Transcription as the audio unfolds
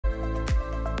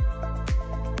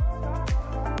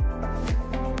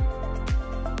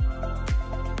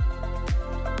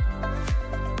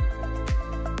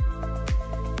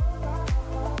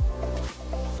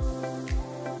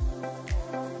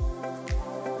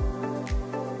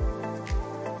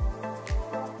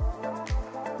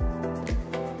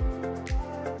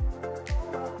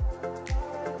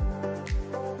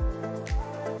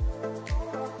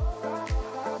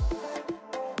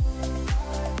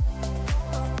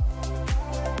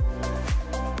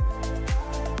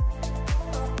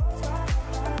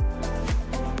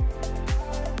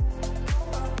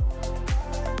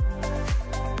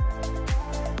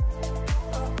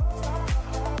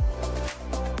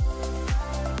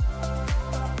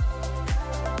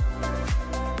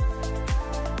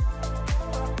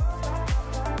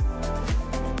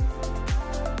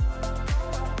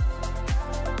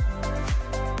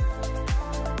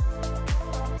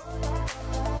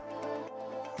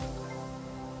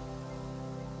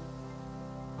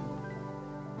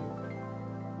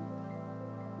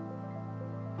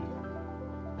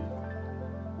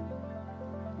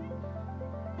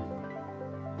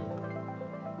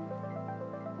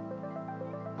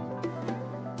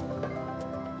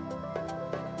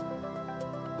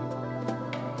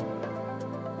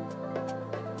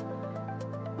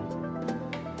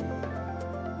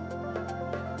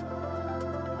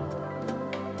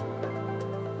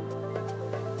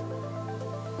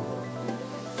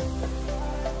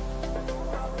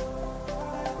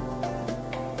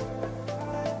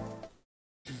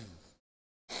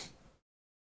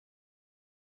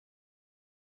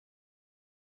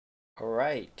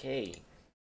Alright, okay.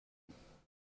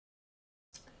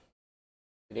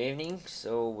 Good evening.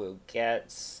 So we'll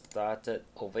get started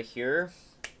over here.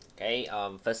 Okay,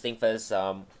 first thing first,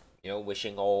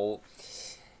 wishing all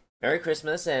Merry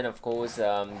Christmas, and of course,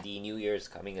 the New Year is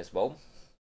coming as well.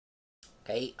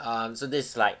 Okay, so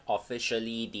this is like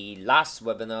officially the last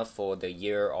webinar for the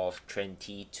year of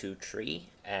 2023,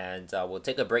 and we'll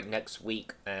take a break next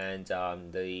week, and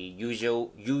the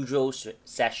usual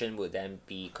session will then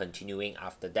be continuing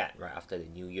after that, right after the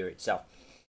New Year itself.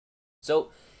 So,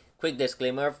 quick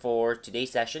disclaimer for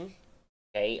today's session.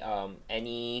 Okay,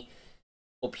 any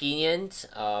opinions,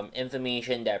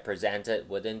 information that are presented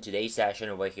within today's session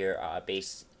over here are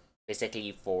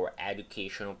basically for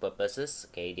educational purposes.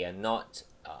 Okay, they are not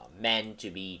meant to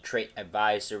be trade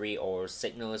advisory or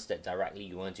signals that directly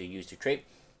you want to use to trade.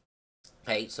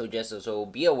 Okay, so just also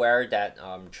be aware that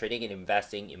trading and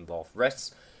investing involve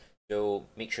risks, so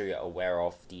make sure you're aware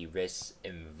of the risks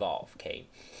involved. Okay,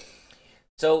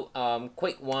 so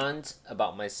quick ones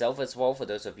about myself as well for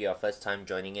those of you who are first time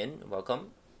joining in.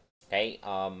 Welcome. Okay,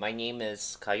 my name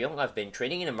is Kar Yong. I've been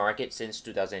trading in the market since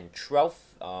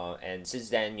 2012, and since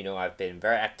then, I've been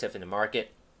very active in the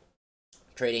market,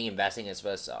 trading, investing, as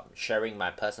well as sharing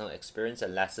my personal experience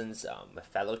and lessons with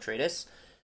fellow traders.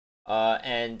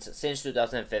 And since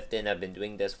 2015, I've been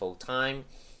doing this full time.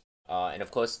 And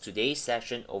of course, today's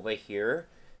session over here,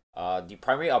 the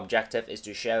primary objective is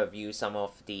to share with you some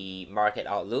of the market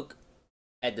outlook,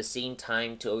 at the same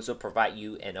time to also provide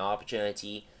you an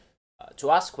opportunity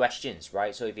to ask questions,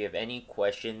 right? So if you have any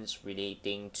questions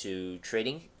relating to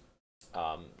trading,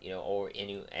 or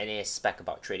any aspect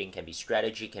about trading, can be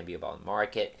strategy, can be about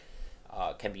market,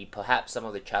 can be perhaps some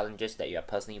of the challenges that you are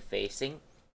personally facing,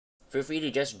 feel free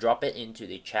to just drop it into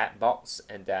the chat box,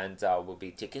 and then we'll be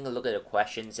taking a look at the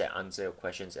questions and answer your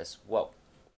questions as well.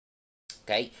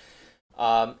 Okay,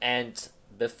 and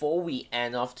before we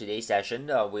end off today's session,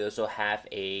 we also have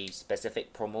a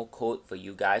specific promo code for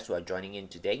you guys who are joining in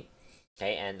today.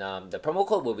 Okay, and the promo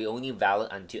code will be only valid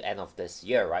until end of this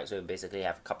year, right? So you basically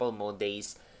have a couple more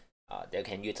days that you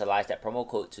can utilize that promo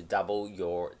code to double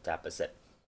your deposit.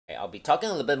 Okay, I'll be talking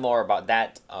a little bit more about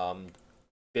that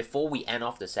before we end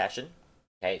off the session.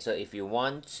 Okay, so if you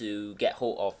want to get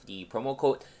hold of the promo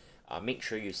code, make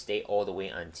sure you stay all the way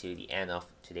until the end of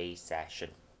today's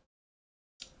session.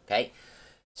 Okay,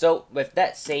 so with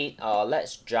that said,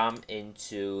 let's jump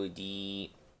into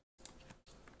the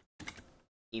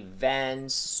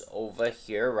events over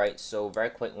here, right? So very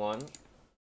quick one.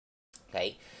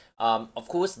 Okay, of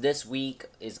course this week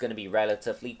is going to be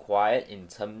relatively quiet in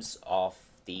terms of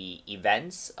the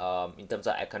events, in terms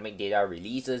of economic data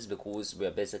releases, because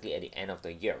we're basically at the end of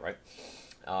the year, right?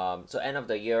 So end of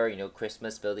the year,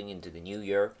 Christmas building into the new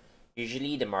year,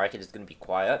 usually the market is going to be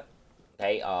quiet.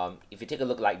 Okay, if you take a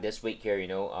look like this week here,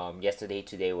 yesterday,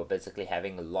 today, we're basically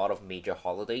having a lot of major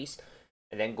holidays.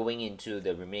 And then going into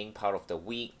the remaining part of the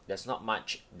week, there's not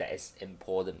much that is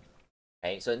important.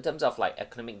 Okay, so in terms of like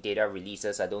economic data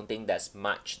releases, I don't think there's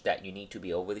much that you need to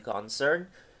be overly concerned.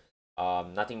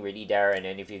 Nothing really there. And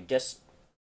then if you just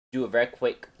do a very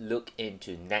quick look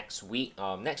into next week,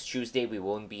 next Tuesday we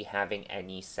won't be having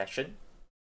any session.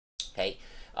 Okay,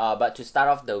 but to start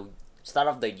off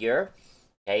the year,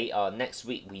 okay, next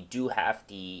week we do have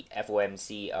the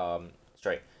FOMC.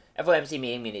 FOMC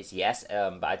meeting minutes, yes,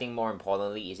 but I think more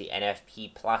importantly is the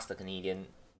NFP plus the Canadian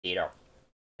data.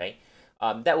 Okay,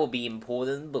 that will be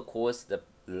important because the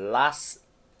last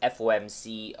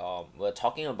FOMC, we're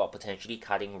talking about potentially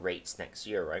cutting rates next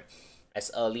year, right? As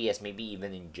early as maybe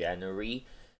even in January.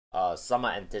 Some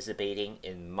are anticipating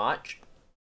in March.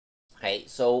 Okay,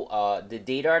 so the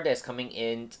data that's coming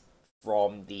in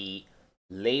from the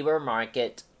labor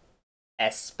market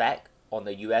aspect on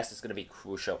the US is going to be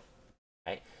crucial.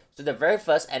 Right? So the very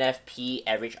first NFP,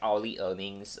 average hourly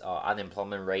earnings,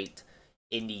 unemployment rate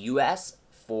in the US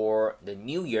for the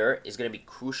new year is going to be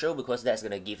crucial, because that's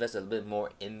going to give us a little bit more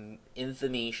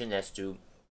information as to,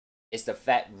 is the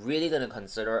Fed really going to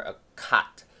consider a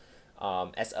cut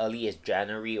as early as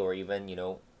January or even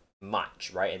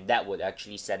March, right? And that would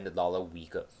actually send the dollar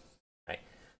weaker, right?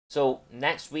 So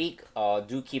next week,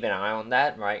 do keep an eye on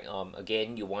that, right?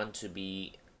 Again, you want to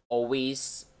be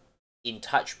always in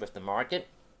touch with the market.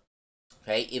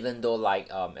 Okay, even though like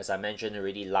as I mentioned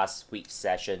already last week's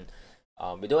session,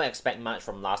 we don't expect much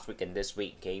from last week and this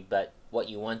week. Okay, but what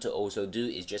you want to also do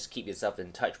is just keep yourself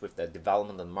in touch with the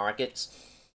development of the markets,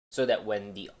 so that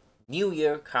when the new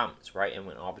year comes, right, and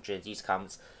when opportunities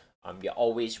comes, you're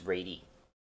always ready.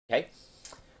 Okay,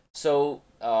 so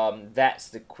that's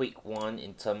the quick one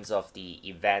in terms of the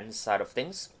event side of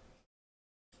things.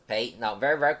 Okay, now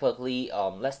very quickly,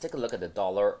 let's take a look at the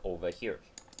dollar over here.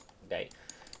 Okay,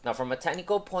 now from a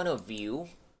technical point of view,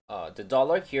 the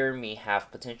dollar here may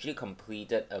have potentially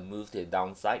completed a move to the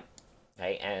downside.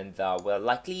 Okay, and we're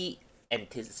likely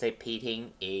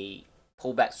anticipating a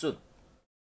pullback soon.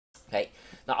 Okay,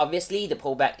 now obviously the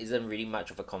pullback isn't really much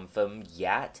of a confirm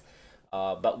yet,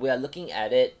 but we are looking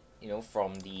at it,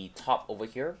 from the top over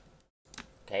here.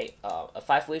 Okay, a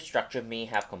five-wave structure may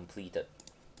have completed,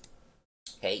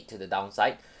 okay, to the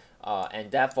downside, and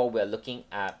therefore we're looking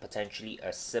at potentially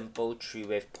a simple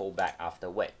three-wave pullback after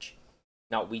which.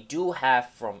 Now we do have,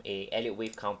 from a Elliott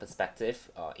wave count perspective,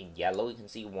 in yellow you can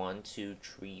see 1, 2,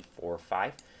 3, 4,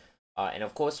 5, and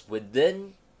of course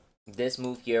within this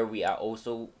move here we are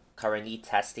also currently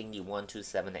testing the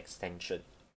 127 extension,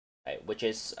 right, which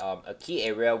is a key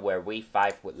area where wave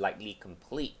 5 would likely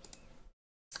complete.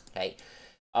 Okay,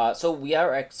 so we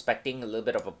are expecting a little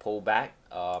bit of a pullback.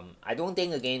 I don't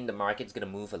think again the market's gonna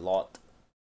move a lot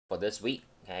for this week.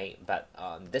 Okay, but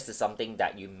this is something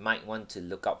that you might want to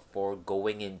look out for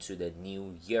going into the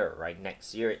new year, right?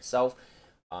 Next year itself,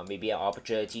 maybe an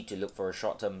opportunity to look for a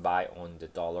short-term buy on the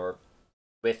dollar,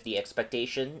 with the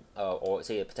expectation, or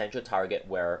say a potential target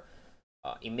where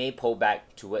it may pull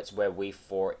back towards where wave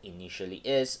 4 initially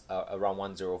is, around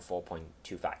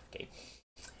 104.25. Okay,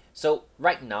 so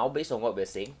right now, based on what we're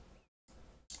seeing,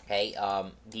 okay,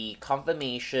 the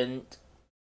confirmation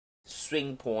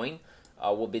swing point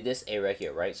will be this area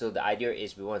here, right? So the idea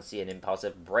is we want to see an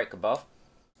impulsive break above,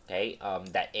 okay,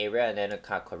 that area, and then a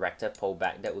kind of corrective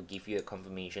pullback that will give you a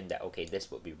confirmation that, okay,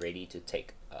 this will be ready to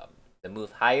take the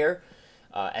move higher,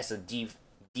 as a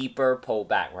deeper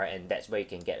pullback, right? And that's where you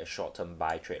can get a short-term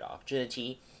buy trade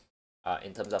opportunity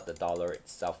in terms of the dollar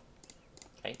itself.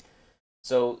 Okay,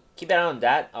 so keep an eye on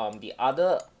that. The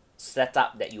other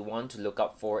setup that you want to look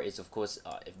out for is, of course,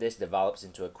 if this develops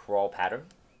into a crawl pattern.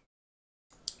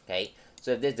 Okay,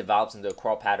 so if this develops into a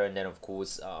crawl pattern, then of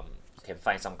course you can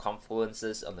find some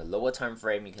confluences on the lower time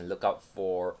frame. You can look out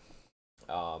for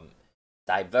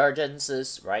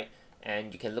divergences, right?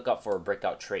 And you can look out for a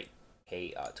breakout trade,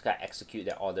 okay, to kind of execute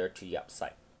that order to the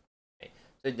upside. Okay,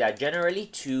 so there are generally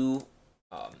two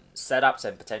setups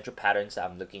and potential patterns that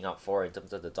I'm looking out for in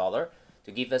terms of the dollar,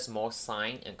 to give us more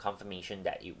sign and confirmation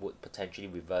that it would potentially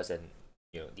reverse, and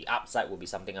the upside will be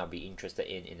something I'll be interested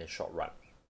in the short run.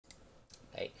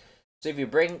 Okay, so if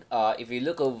you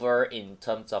look over in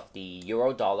terms of the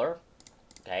euro dollar,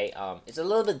 okay, it's a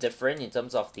little bit different in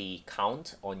terms of the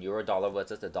count on euro dollar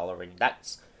versus the dollar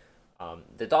index.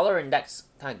 The dollar index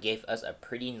kind of gave us a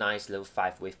pretty nice little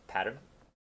five-wave pattern,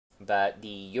 but the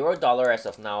euro dollar as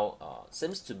of now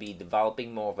seems to be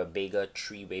developing more of a bigger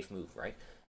three-wave move, right?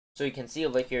 So you can see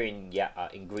over here in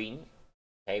green,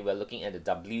 okay, we're looking at the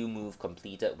W move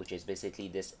completed, which is basically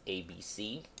this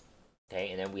ABC. Okay,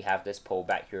 and then we have this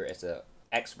pullback here as a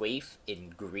X wave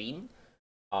in green,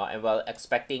 and we're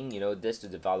expecting this to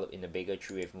develop in a bigger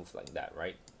three wave move like that,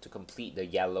 right, to complete the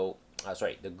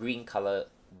the green color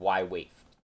Y wave.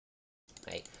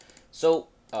 Okay, so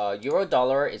euro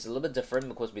dollar is a little bit different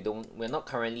because we're not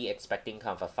currently expecting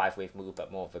kind of a five wave move,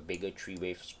 but more of a bigger three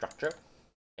wave structure.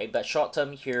 Okay, but short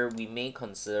term here we may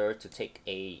consider to take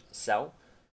a sell,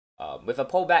 with a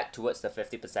pullback towards the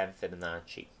 50%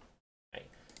 Fibonacci. Okay,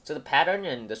 so the pattern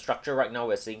and the structure right now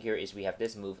we're seeing here is we have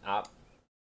this move up.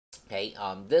 Okay,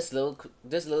 this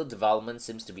little development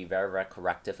seems to be very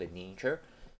corrective in nature,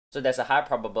 so there's a high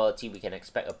probability we can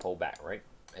expect a pullback, right?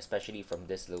 Especially from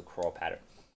this little crawl pattern.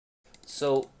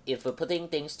 So if we're putting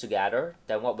things together,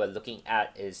 then what we're looking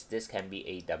at is this can be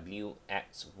a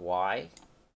WXY,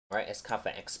 right? It's kind of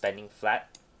an expanding flat.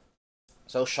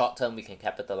 So short term we can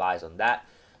capitalize on that,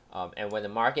 and when the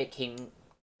market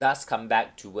does come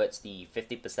back towards the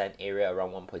 50% area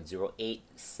around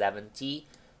 1.0870,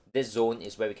 this zone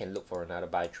is where we can look for another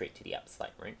buy trade to the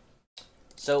upside, right?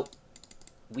 So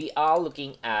we are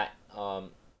looking at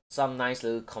some nice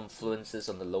little confluences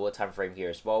on the lower time frame here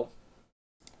as well.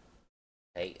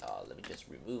 Okay, let me just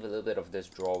remove a little bit of this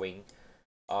drawing.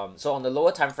 So on the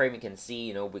lower time frame, you can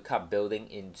see, we kept building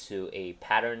into a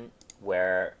pattern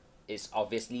where it's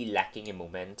obviously lacking in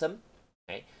momentum.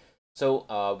 Okay, so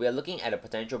we are looking at a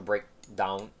potential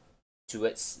breakdown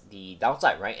towards the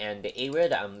downside, right? And the area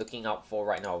that I'm looking out for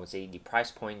right now, I would say the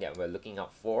price point that we're looking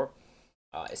out for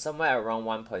is somewhere around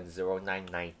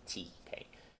 1.0990. Okay,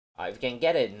 if you can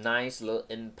get a nice little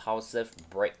impulsive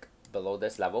break below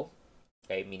this level,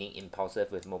 okay, meaning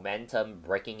impulsive with momentum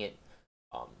breaking it,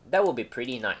 that will be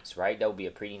pretty nice, right? That will be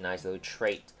a pretty nice little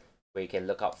trade where you can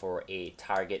look out for a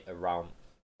target around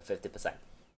 50%,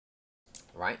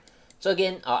 right? So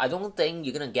again, I don't think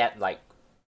you're gonna get like,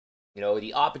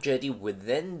 the opportunity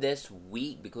within this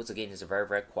week, because again, it's a very,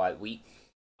 very quiet week.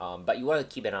 But you want to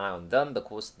keep an eye on them,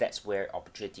 because that's where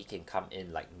opportunity can come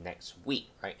in like next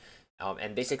week, right?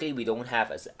 And basically we don't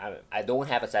have I don't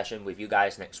have a session with you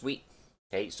guys next week.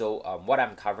 Okay, so what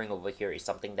I'm covering over here is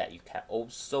something that you can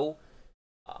also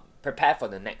prepare for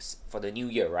the new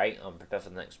year, right? Prepare for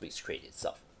the next week's trade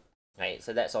itself. Right,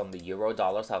 so that's on the euro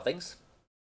dollar side of things.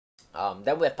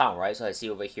 Then we have pound, right? So I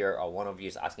see over here, one of you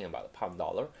is asking about the pound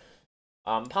dollar.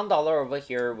 Pound dollar over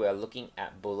here, we're looking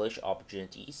at bullish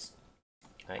opportunities.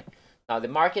 Right, now the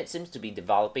market seems to be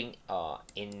developing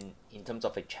in terms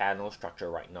of a channel structure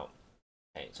right now.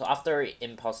 Okay, so after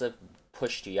impulsive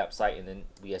push to the upside, and then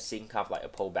we are seeing kind of like a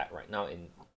pullback right now in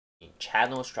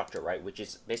channel structure, right, which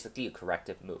is basically a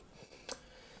corrective move.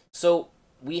 So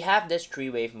we have this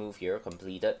three-wave move here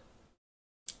completed.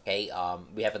 Okay,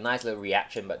 we have a nice little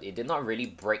reaction, but it did not really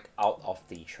break out of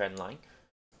the trend line.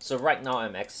 So right now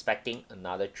I'm expecting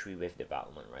another three-wave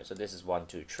development, right? So this is 1,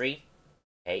 2, 3.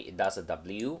 Okay, it does a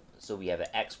W, so we have an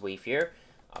X wave here.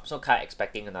 So kind of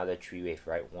expecting another three wave,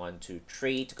 right? 1, 2,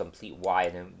 3 to complete Y,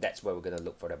 and then that's where we're gonna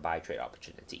look for the buy trade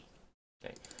opportunity.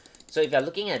 Okay, so if you're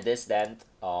looking at this, then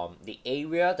the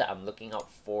area that I'm looking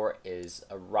out for is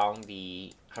around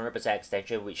the 100%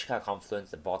 extension, which kind of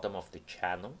confluence the bottom of the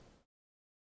channel.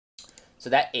 So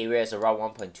that area is around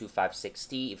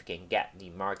 1.2560. If you can get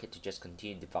the market to just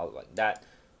continue to develop like that,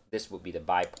 this would be the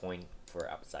buy point for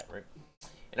upside, right?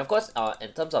 And of course,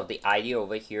 in terms of the idea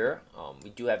over here, we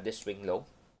do have this swing low.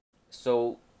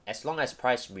 So as long as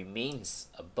price remains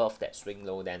above that swing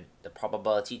low, then the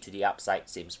probability to the upside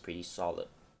seems pretty solid.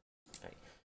 Right?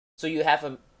 So you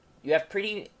have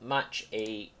pretty much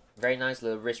a very nice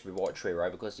little risk reward trade,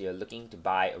 right? Because you're looking to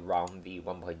buy around the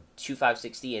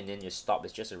 1.2560, and then your stop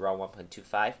is just around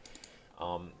 1.25.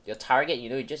 Your target,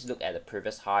 you just look at the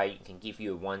previous high, it can give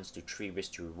you a 1 to 3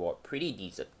 risk to reward, pretty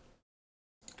decent.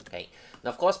 Okay, now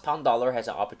of course pound dollar has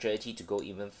an opportunity to go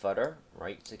even further,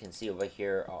 right? So you can see over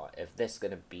here, if this is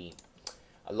gonna be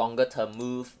a longer term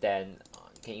move, then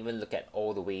you can even look at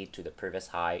all the way to the previous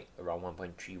high around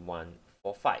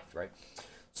 1.3145, right?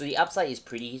 So the upside is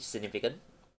pretty significant.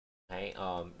 Okay,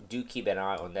 do keep an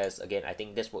eye on this. Again, I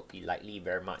think this would be likely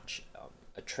very much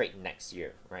a trade next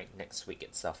year, right? Next week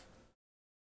itself.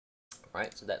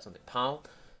 Right, so that's on the pound.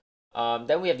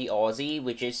 Then we have the Aussie,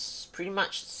 which is pretty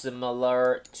much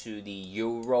similar to the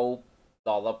euro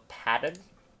dollar pattern.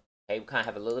 Okay, we kind of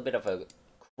have a little bit of a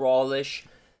crawlish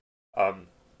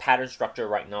pattern structure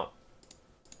right now.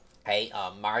 Okay,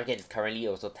 market is currently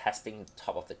also testing the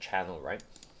top of the channel, right?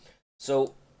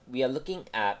 So we are looking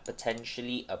at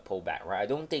potentially a pullback, right? I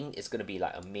don't think it's gonna be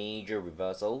like a major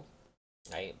reversal,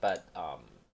 right? But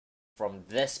from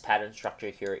this pattern structure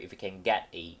here, if we can get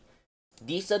a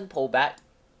decent pullback,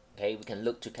 okay, we can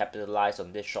look to capitalize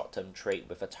on this short-term trade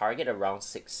with a target around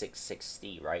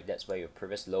 6660, right? That's where your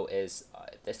previous low is.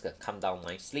 If this can come down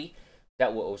nicely,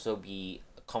 that will also be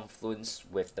a confluence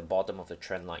with the bottom of the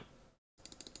trend line.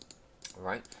 All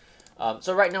right.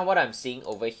 So right now what I'm seeing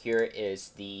over here is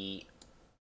the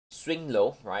swing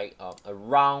low, right?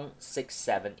 Around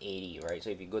 6780, right? So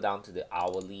if you go down to the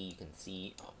hourly, you can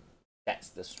see that's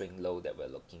the swing low that we're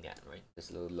looking at, right? This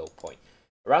little low point.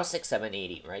 Around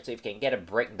 6780, right? So if you can get a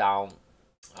breakdown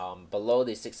below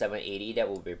the 6780, that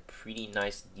will be a pretty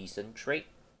nice, decent trade.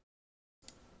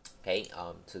 Okay,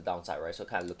 to the downside, right? So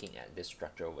kind of looking at this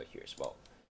structure over here as well.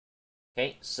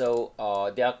 Okay, so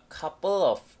there are a couple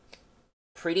of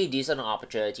pretty decent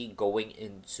opportunity going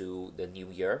into the new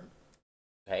year.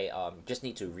 Okay, just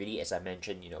need to really, as I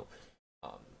mentioned,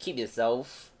 keep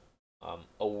yourself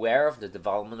aware of the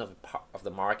development of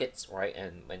the markets, right?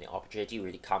 And when the opportunity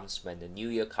really comes, when the new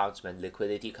year comes, when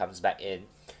liquidity comes back in,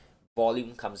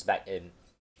 volume comes back in,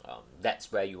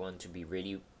 that's where you want to be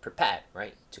really prepared,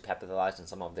 right, to capitalize on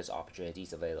some of these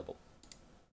opportunities available.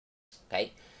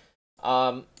 Okay,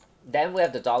 then we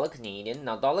have the dollar Canadian.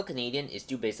 Now dollar Canadian is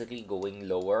still basically going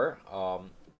lower,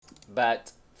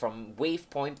 but from wave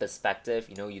point perspective,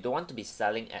 you don't want to be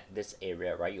selling at this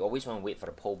area, right? You always want to wait for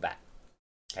the pullback.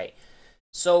 Okay,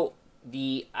 so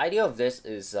the idea of this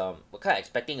is we're kind of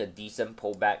expecting a decent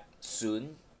pullback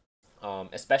soon,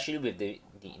 especially with the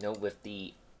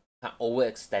kind of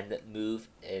overextended move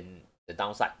in the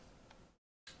downside.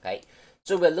 Okay,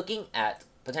 so we're looking at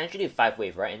potentially 5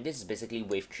 wave, right? And this is basically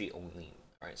wave 3 only,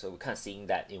 right? So we're kind of seeing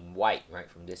that in white, right?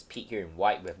 From this peak here in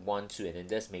white, we have 1, 2, and then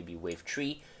this may be wave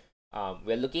 3.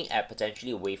 We're looking at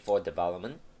potentially a wave 4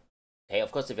 development. Okay,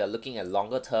 of course, if you're looking at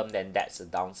longer term, then that's a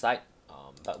downside.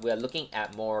 But we're looking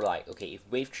at more like, okay, if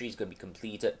wave 3 is going to be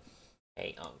completed,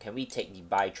 okay, can we take the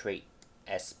buy trade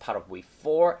as part of wave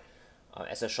 4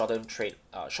 as a short-term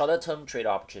trade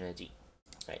opportunity,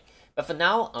 right? But for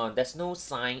now, there's no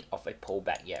sign of a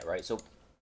pullback yet, right? So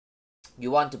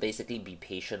you want to basically be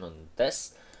patient on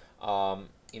this.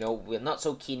 We're not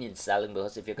so keen in selling,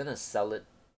 because if you're gonna sell it,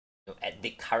 at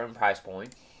the current price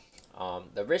point,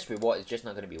 the risk reward is just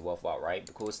not going to be worthwhile, right?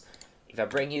 Because if I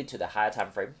bring you to the higher time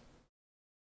frame,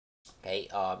 okay,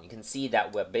 you can see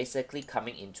that we're basically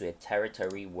coming into a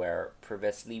territory where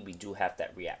previously we do have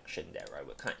that reaction there, right?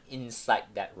 We're kind of inside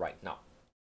that right now,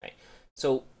 right?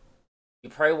 So you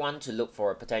probably want to look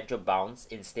for a potential bounce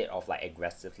instead of like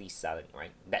aggressively selling,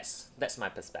 right? That's my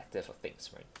perspective of things,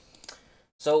 right?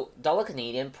 So dollar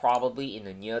Canadian, probably in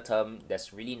the near term,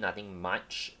 there's really nothing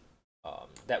much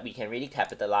that we can really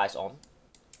capitalize on,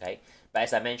 okay? But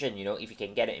as I mentioned, if you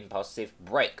can get an impulsive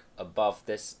break above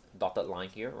this dotted line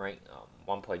here, right,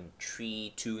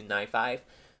 1.3295,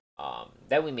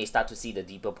 then we may start to see the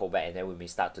deeper pullback, and then we may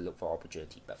start to look for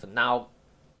opportunity. But for now,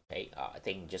 okay, I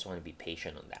think you just want to be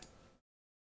patient on that.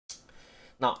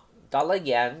 Now, dollar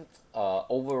yen,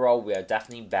 overall, we are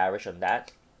definitely bearish on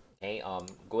that. Okay,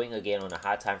 going again on a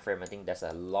high time frame, I think there's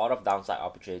a lot of downside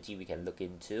opportunity we can look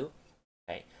into.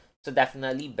 Okay, so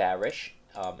definitely bearish.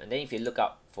 And then if you look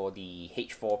up for the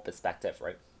H4 perspective,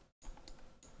 right?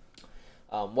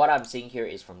 What I'm seeing here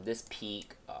is from this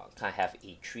peak, kind of have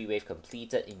a 3-wave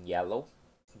completed in yellow,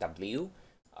 W,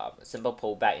 a simple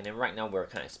pullback, and then right now we're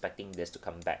kind of expecting this to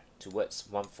come back towards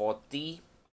 140.22,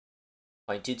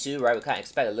 right? We kind of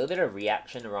expect a little bit of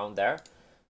reaction around there.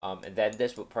 And then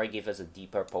this would probably give us a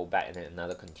deeper pullback and then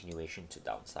another continuation to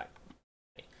downside.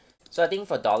 Okay. So I think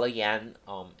for dollar yen,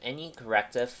 any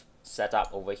corrective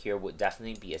setup over here would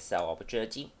definitely be a sell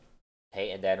opportunity.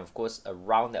 Okay, and then of course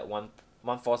around that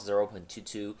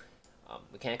 140.22,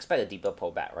 we can expect a deeper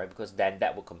pullback, right? Because then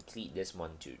that will complete this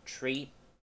 1, 2, 3.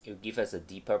 It will give us a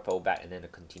deeper pullback and then a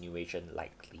continuation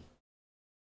likely.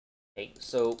 Okay,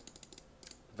 so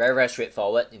very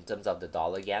straightforward in terms of the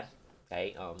dollar yen.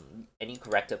 Okay, any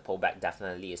corrective pullback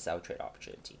definitely a sell trade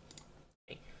opportunity.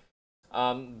 Okay,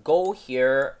 gold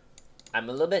here, I'm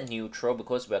a little bit neutral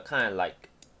because we're kind of like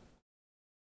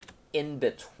in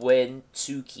between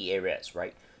two key areas,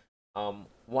 right?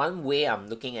 One way I'm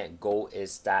looking at gold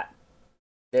is that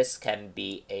this can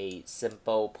be a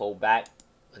simple pullback,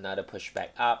 another pushback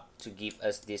up to give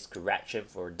us this correction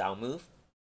for a down move.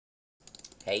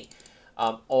 Okay.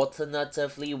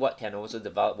 Alternatively, what can also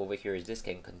develop over here is this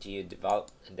can continue to develop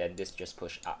and then this just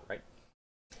push up, right?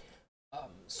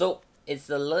 So it's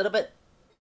a little bit,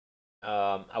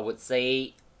 I wouldn't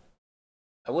say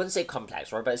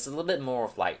complex, right? But it's a little bit more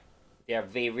of like, there are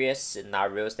various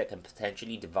scenarios that can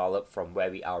potentially develop from where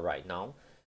we are right now.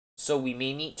 So we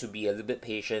may need to be a little bit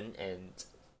patient and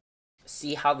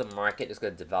see how the market is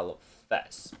going to develop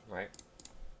first, right?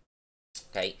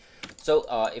 Okay, so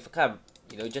if I kind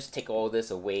of just take all this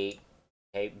away,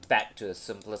 okay, back to the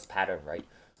simplest pattern, right?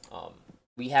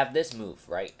 We have this move,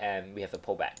 right, and we have a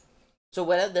pullback. So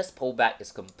whether this pullback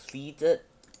is completed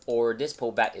or this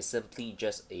pullback is simply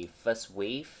just a first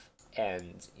wave,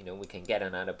 and we can get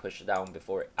another push down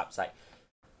before upside.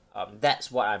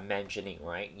 That's what I'm mentioning,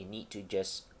 right? You need to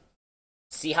just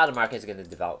see how the market is going to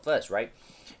develop first, right?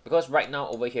 Because right now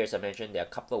over here, as I mentioned, there are a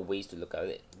couple of ways to look at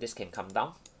it. This can come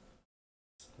down.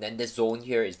 Then this zone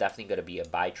here is definitely going to be a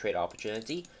buy trade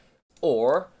opportunity,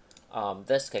 or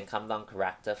this can come down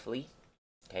correctively,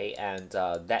 okay, and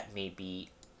that may be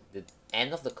the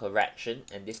end of the correction,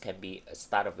 and this can be a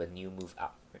start of a new move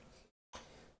up. Right?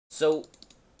 So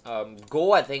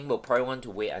gold, I think we'll probably want to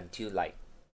wait until like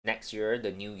next year,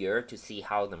 the new year, to see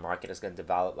how the market is going to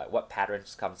develop, like what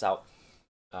patterns comes out,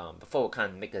 before we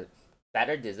kind of make a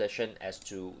better decision as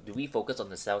to do we focus on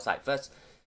the sell side first,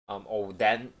 or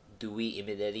then do we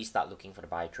immediately start looking for the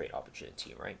buy trade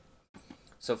opportunity, right?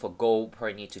 So for gold,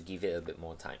 probably need to give it a bit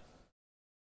more time,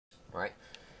 right?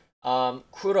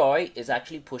 Crude oil is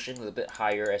actually pushing a little bit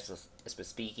higher as we're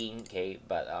speaking, okay?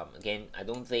 But again, I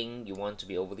don't think you want to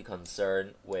be overly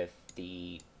concerned with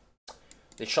the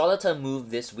shorter term move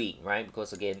this week, right?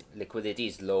 Because again, liquidity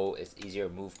is low, it's easier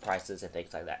to move prices and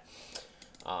things like that.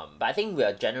 But I think we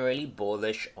are generally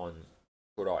bullish on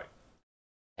crude oil.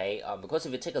 Okay, because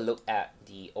if you take a look at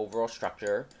the overall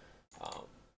structure,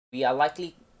 we have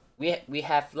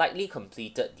likely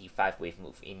completed the 5-wave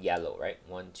move in yellow, right?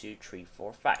 1, 2, 3,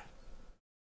 4, 5.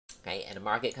 Okay, and the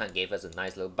market kind of gave us a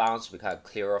nice little bounce. We kind of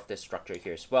clear off this structure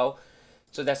here as well.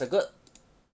 So there's a good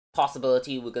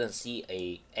possibility we're gonna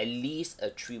see at least a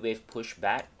 3-wave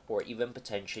pushback, or even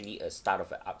potentially a start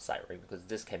of an upside, right? Because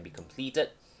this can be completed,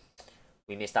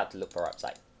 we may start to look for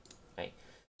upside. Okay,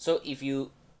 so if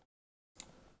you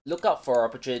look out for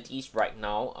opportunities right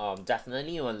now,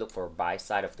 definitely you want to look for buy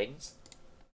side of things.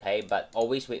 Okay, but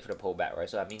always wait for the pullback, right?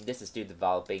 So I mean, this is still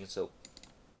developing, so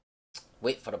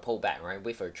wait for the pullback, right?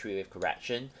 Wait for a 3-wave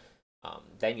correction.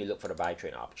 Then you look for the buy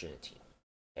trade opportunity.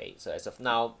 Okay, so as of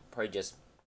now, probably just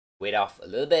wait off a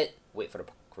little bit, wait for the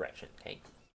correction. Okay.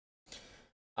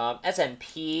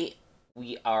 S&P,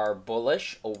 we are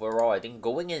bullish overall. I think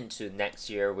going into next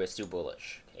year, we're still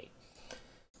bullish. Okay.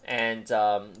 And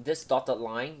this dotted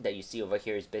line that you see over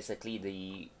here is basically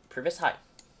the previous high.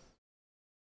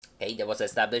 Okay, that was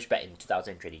established back in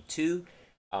 2022.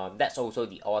 That's also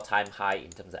the all-time high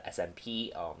in terms of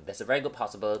S&P. There's a very good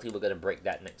possibility we're going to break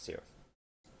that next year.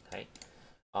 Okay.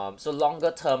 So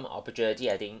longer term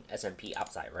opportunity, I think S&P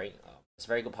upside, right? It's a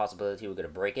very good possibility we're going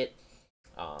to break it.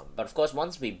 But of course,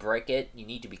 once we break it, you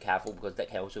need to be careful because that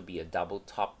can also be a double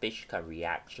top-ish kind of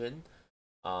reaction.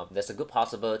 There's a good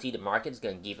possibility the market is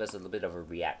going to give us a little bit of a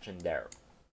reaction there.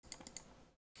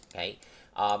 Okay.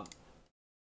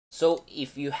 So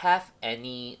if you have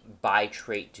any buy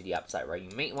trade to the upside, right,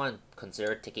 you may want to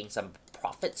consider taking some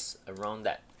profits around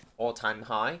that all-time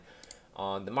high.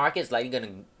 The market is likely going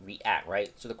to react,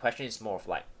 right? So the question is more of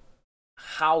like,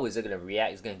 how is it going to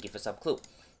react? It's going to give us some clue.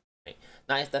 Right?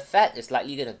 Now, if the Fed is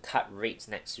likely going to cut rates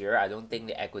next year, I don't think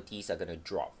the equities are going to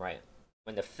drop, right?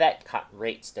 When the Fed cut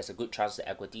rates, there's a good chance the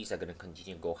equities are going to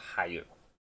continue to go higher,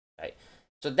 right?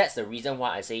 So that's the reason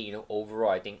why I say, you know,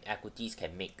 overall, I think equities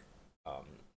can make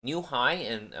new high,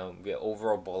 and we're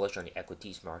overall bullish on the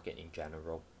equities market in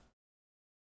general.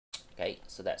 Okay,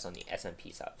 so that's on the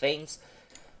S&P side of things.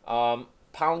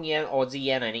 Pound yen, Aussie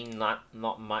yen, I think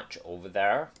not much over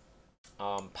there.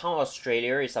 Pound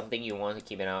Australia is something you want to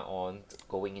keep an eye on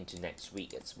going into next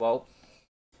week as well.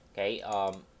 Okay,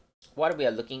 what we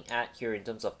are looking at here in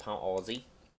terms of Pound Aussie.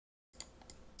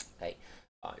 Okay,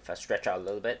 if I stretch out a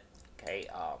little bit, okay,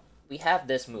 we have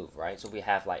this move, right? So we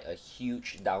have like a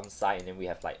huge downside, and then we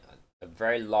have like a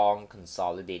very long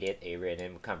consolidated area, and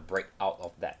then we kind of break out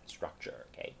of that structure.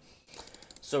 Okay,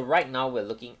 so right now we're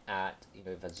looking at, you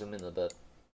know, if I zoom in a little bit,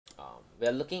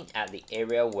 we're looking at the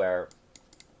area where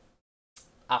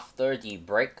after the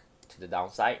break to the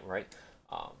downside, right,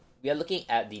 we are looking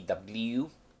at the W,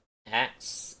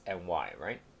 X, and Y,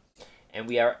 right? And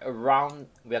we are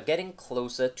getting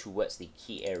closer towards the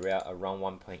key area around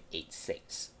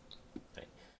 1.86. Right?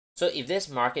 So if this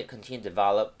market continues to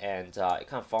develop and it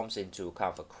kind of forms into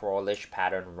kind of a crawlish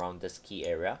pattern around this key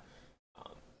area,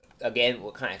 again,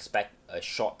 we'll kind of expect a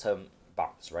short-term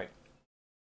bounce, right?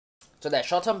 So that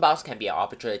short-term bounce can be an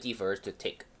opportunity for us to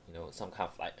take, you know, some kind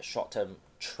of like a short-term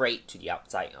trade to the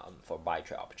upside for buy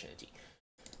trade opportunity.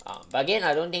 But again,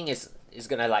 I don't think it's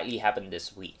gonna likely happen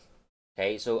this week.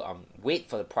 Okay, so wait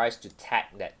for the price to tag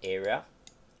that area.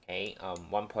 Okay,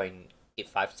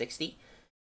 1.8560.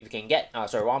 If you can get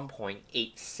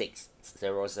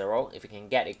 1.8600. If you can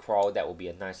get a crawl, that will be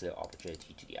a nice little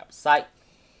opportunity to the upside.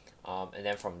 And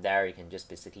then from there, you can just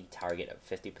basically target a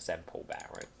 50%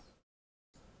 pullback, right?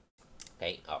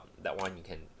 Okay, that one you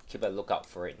can keep a lookout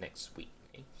for it next week.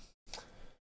 Okay?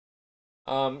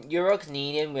 Euro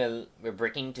Canadian, we're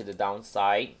breaking to the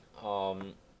downside.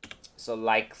 So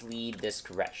likely this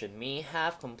correction may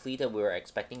have completed. We were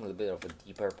expecting a little bit of a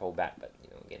deeper pullback, but you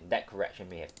know, again, that correction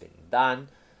may have been done.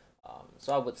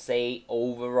 So I would say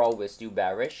overall we're still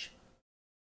bearish.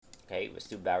 Okay, we're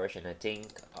still bearish, and I think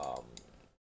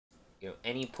you know,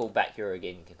 any pullback here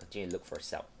again, you can continue to look for a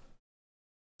sell.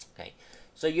 Okay,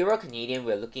 so Euro Canadian,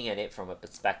 we're looking at it from a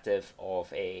perspective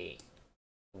of a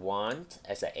want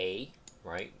as a A,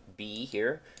 right? B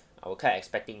here. We're kind of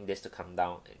expecting this to come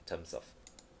down in terms of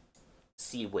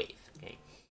C wave. Okay,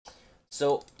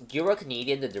 so Euro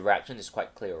Canadian, the direction is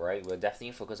quite clear, right? We're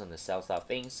definitely focused on the sell side of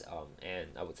things, and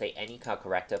I would say any kind of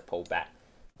corrective pullback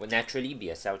will naturally be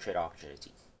a sell trade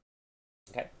opportunity.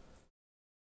 Okay.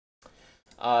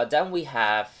 Then we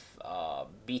have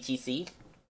BTC.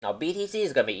 Now BTC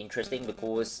is gonna be interesting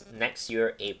because next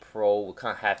year April we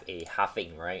kind of have a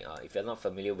halving, right? If you're not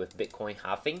familiar with Bitcoin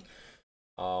halving,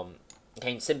 you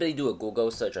can simply do a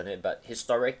Google search on it. But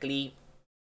historically,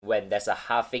 when there's a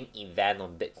halving event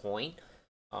on Bitcoin,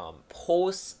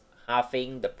 post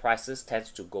halving the prices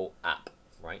tends to go up,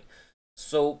 right?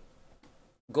 So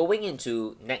going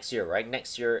into next year, right?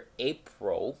 Next year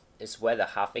April is where the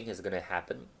halving is gonna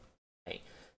happen. Okay.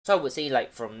 So I would say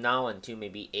like from now until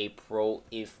maybe April,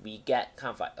 if we get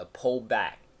kind of like a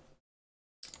pullback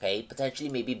Okay, potentially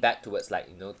maybe back towards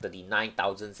like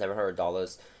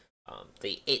 $39,700,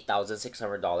 the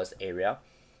 $8,600 area.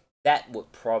 That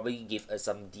would probably give us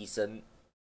some decent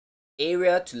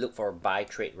area to look for a buy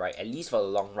trade, right? At least for the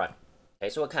long run. Okay,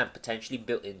 so it kind of potentially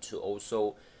built into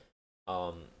also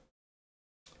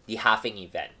the halving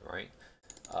event, right?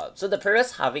 So the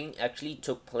previous halving actually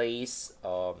took place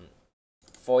 4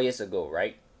 years ago,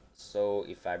 right? So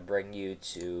if I bring you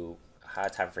to a higher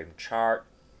time frame chart,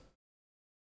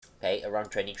 okay,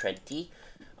 around 2020,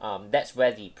 that's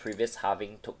where the previous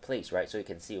halving took place, right? So you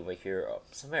can see over here,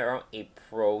 somewhere around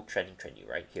April 2020,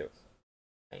 right here.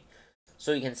 Okay,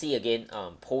 so you can see again,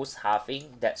 post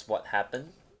halving, that's what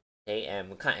happened. Okay, and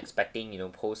we're kind of expecting,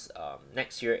 post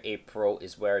next year April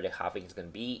is where the halving is gonna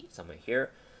be, somewhere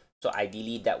here. So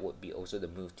ideally, that would be also the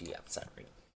move to the upside, right?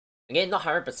 Again, not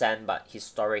 100%, but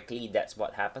historically, that's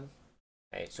what happened.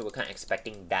 Okay, so we're kind of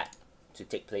expecting that to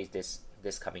take place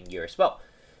this coming year as well.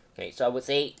 Okay, so I would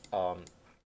say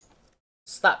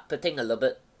start putting a little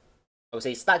bit. I would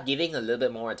say start giving a little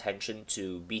bit more attention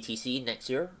to BTC next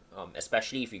year,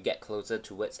 especially if you get closer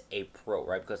towards April,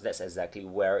 right? Because that's exactly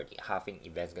where the halving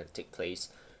event is going to take place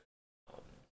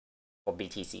for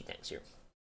BTC next year.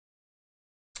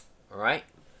 All right.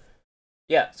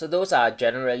 Yeah, so those are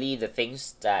generally the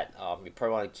things that you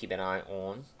probably want to keep an eye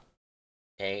on.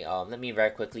 Okay, let me very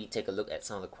quickly take a look at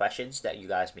some of the questions that you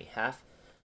guys may have.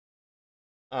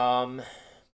 All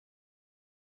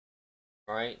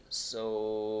right,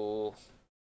 so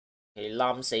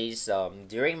Lam says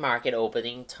during market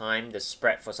opening time, the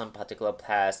spread for some particular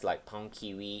pairs like pound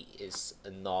kiwi is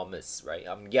enormous, right?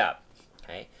 Yeah,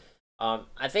 okay.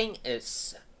 I think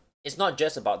it's not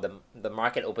just about the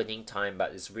market opening time,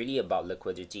 but it's really about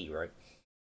liquidity, right?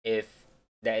 If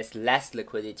there is less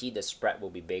liquidity, the spread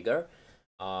will be bigger.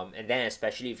 And then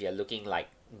especially if you're looking like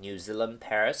New Zealand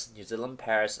pairs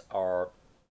are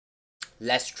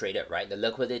less traded, right? The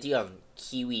liquidity on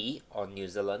Kiwi or New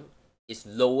Zealand is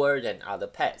lower than other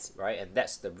pairs, right? And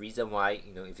that's the reason why,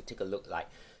 if you take a look like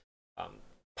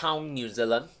pound New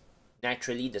Zealand,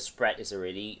 naturally the spread is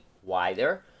already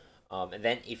wider. And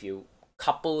then if you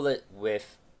couple it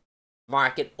with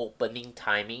market opening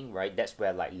timing, right, that's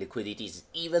where like liquidity is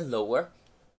even lower,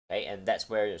 okay, and that's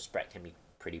where your spread can be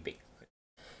pretty big.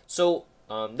 So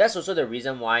that's also the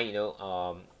reason why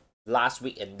last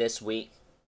week and this week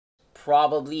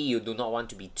probably you do not want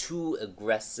to be too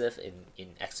aggressive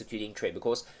in executing trade,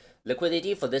 because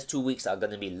liquidity for these 2 weeks are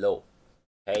going to be low.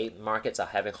 Okay, markets are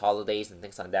having holidays and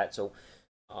things like that, so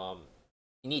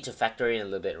you need to factor in a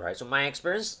little bit, right? So my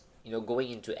experience, going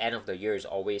into end of the year is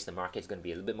always the market's going to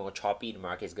be a little bit more choppy, the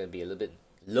market's going to be a little bit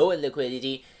low in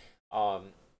liquidity. I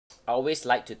always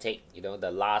like to take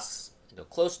the last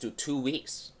close to 2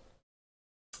 weeks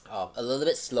a little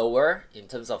bit slower in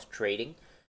terms of trading,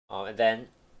 and then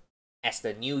as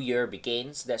the new year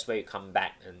begins, that's where you come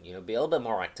back and be a little bit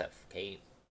more active. Okay,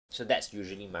 so that's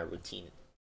usually my routine.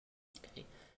 Okay,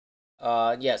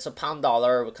 yeah. So pound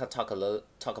dollar, we can talk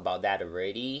about that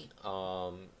already.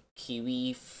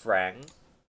 Kiwi franc.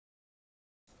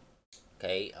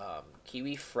 Okay,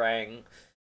 Kiwi franc.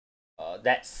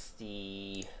 That's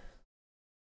the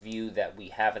view that we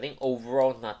have. I think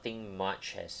overall nothing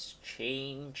much has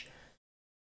changed.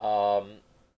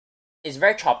 It's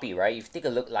very choppy, right? If you take a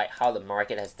look like how the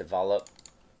market has developed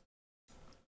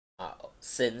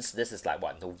since this is like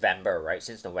what, November, right?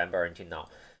 Since November until now,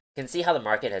 you can see how the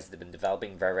market has been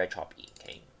developing very, very choppy.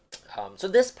 Okay, so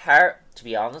this pair, to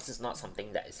be honest, is not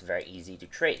something that is very easy to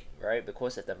trade, right?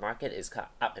 Because if the market is kind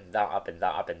of up and down, up and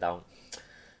down, up and down,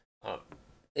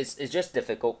 it's just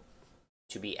difficult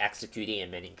to be executing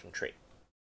and managing trade.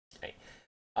 Okay,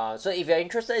 so if you're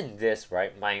interested in this,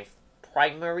 right, my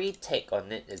primary take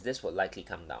on it is this will likely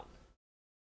come down.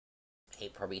 Okay,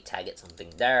 probably target something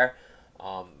there.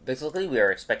 Basically, we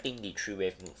are expecting the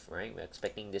three-wave move, right? We're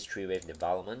expecting this three-wave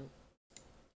development.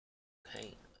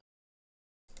 Okay,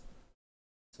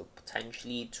 so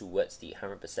potentially towards the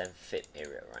 100% fit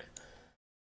area, right?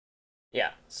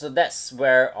 Yeah, so that's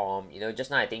where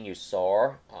just now I think you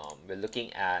saw we're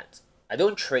looking at, I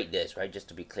don't trade this, right, just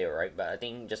to be clear, right, but I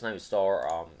think just now you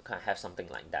saw kind of have something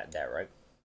like that there, right?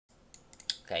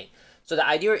 Okay, so the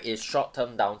idea is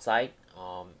short-term downside,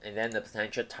 and then the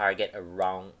potential target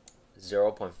around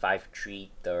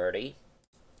 0.5330.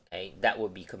 Okay, that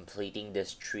would be completing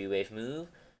this three-wave move,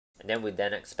 and then we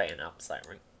then expect an upside,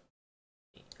 right?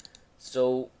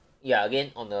 So yeah,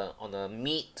 again on the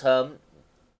mid-term,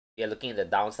 you're looking at the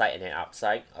downside and then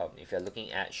upside. If you're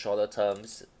looking at shorter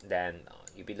terms, then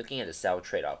you'll be looking at the sell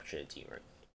trade opportunity, right?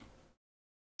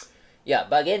 Yeah,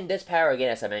 but again, this pair again,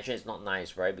 as I mentioned, is not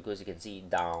nice, right? Because you can see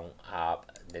down,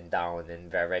 up, then down, and then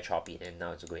very, very choppy, and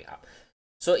now it's going up.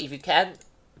 So if you can,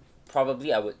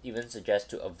 probably I would even suggest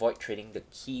to avoid trading the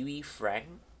Kiwi franc.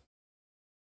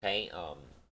 Okay,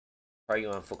 or you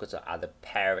want to focus on other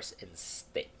pairs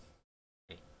instead.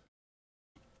 Okay.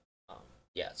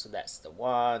 Yeah, so that's the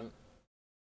one.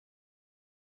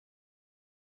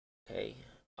 Okay.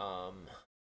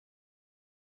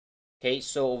 Okay,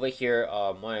 so over here,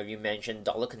 one of you mentioned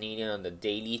dollar Canadian on the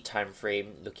daily time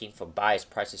frame, looking for buys,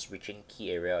 prices reaching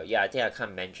key area. Yeah, I think I kind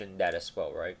of mentioned that as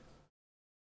well, right?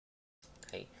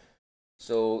 Okay.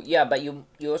 So yeah, but you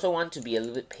also want to be a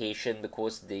little bit patient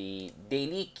because the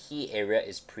daily key area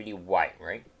is pretty wide,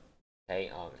 right?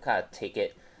 Okay, kind of take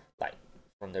it like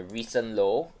from the recent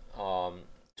low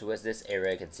towards this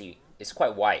area. You can see it's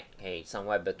quite wide. Okay,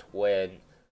 somewhere between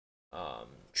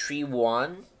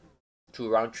 3.1 to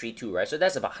around 3.2, right? So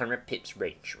that's about 100 pips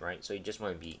range, right? So you just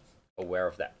want to be aware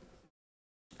of that.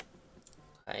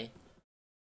 Okay.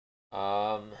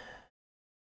 Um.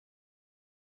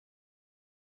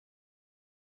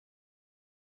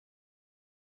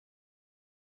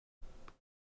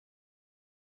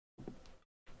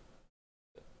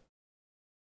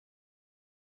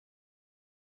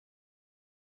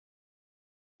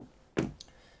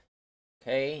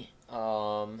 Okay.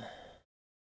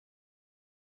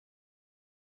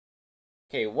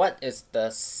 Okay, what is the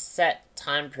set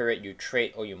time period you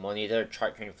trade or you monitor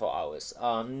chart 24 hours?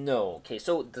 No. Okay,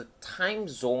 so the time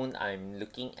zone I'm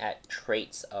looking at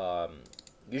trades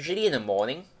usually in the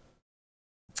morning.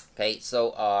 Okay,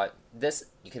 so this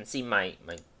you can see my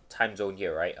time zone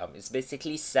here, right? It's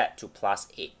basically set to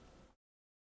 +8.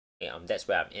 Okay, that's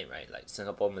where I'm in, right? Like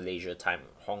Singapore, Malaysia time,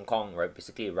 Hong Kong, right?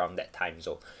 Basically around that time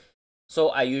zone. So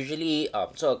I usually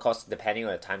so of course depending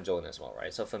on the time zone as well,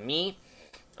 right? So for me,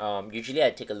 usually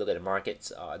I take a look at the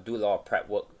markets, do a lot of prep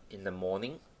work in the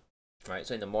morning, right?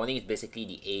 So in the morning is basically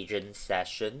the Asian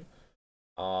session,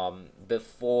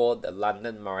 before the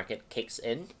London market kicks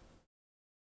in.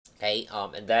 Okay,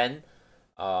 and then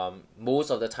most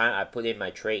of the time I put in my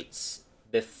trades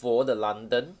before the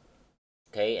London.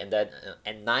 Okay, and then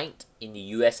at night in the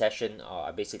US session,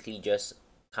 I basically just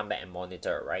come back and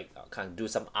monitor, right? Kind of do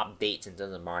some updates in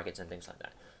terms of markets and things like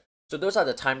that. So those are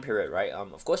the time period, right?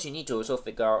 Of course, you need to also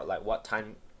figure out like what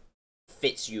time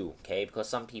fits you, okay? Because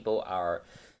some people are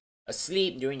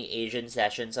asleep during the Asian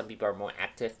session, some people are more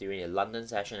active during the London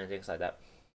session and things like that,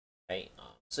 right?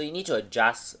 So you need to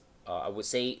adjust. I would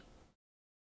say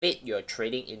fit your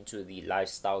trading into the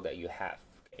lifestyle that you have,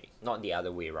 okay? Not the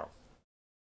other way around,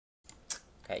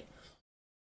 okay?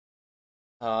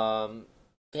 Um,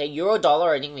 okay, Euro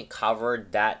dollar. I think we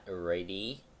covered that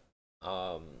already.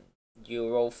 Um,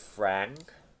 Euro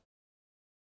franc.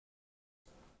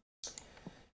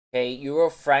 Okay, Euro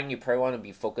franc, you probably want to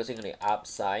be focusing on the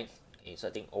upside. Okay, so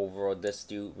I think overall this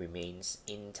still remains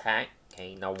intact.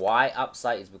 Okay, now why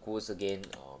upside is because again,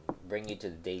 bring you to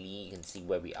the daily, you can see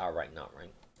where we are right now,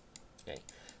 right? Okay,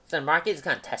 so the market is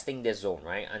kind of testing this zone,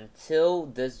 right? Until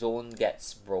this zone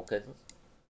gets broken,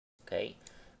 okay,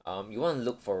 you want to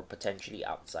look for potentially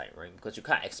upside, right? Because you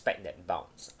can't expect that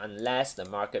bounce unless the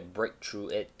market break through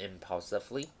it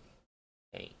impulsively.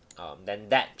 Okay, then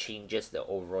that changes the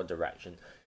overall direction.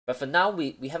 But for now,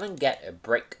 we haven't get a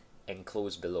break and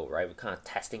close below, right? We're kind of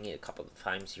testing it a couple of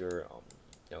times here.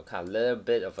 Kind of a little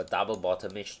bit of a double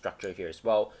bottomish structure here as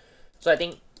well. So I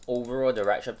think overall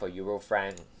direction for Euro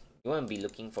franc, you want to be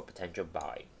looking for potential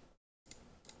buy.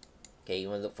 Okay, you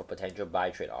want to look for potential buy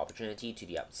trade opportunity to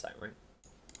the upside, right?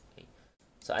 Okay,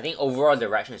 so I think overall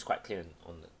direction is quite clear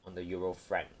on the Euro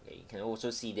franc. Okay, you can also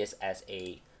see this as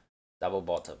a double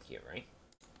bottom here, right?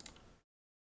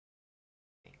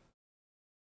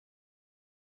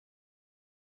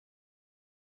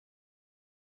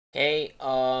 Okay,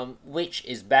 which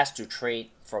is best to trade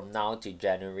from now to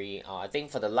January? I think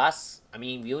for the last, I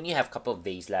mean, we only have a couple of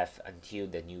days left until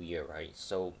the new year, right?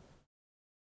 So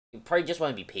you probably just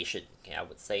want to be patient. Okay, I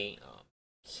would say,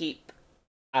 keep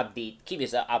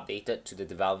yourself updated to the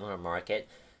development of the market.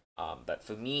 But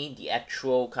for me, the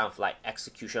actual kind of like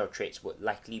execution of trades would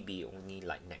likely be only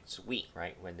like next week,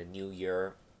 right? When the new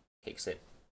year kicks in.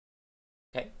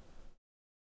 Okay.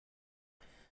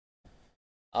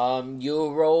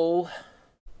 Euro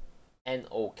and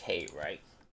okay, right?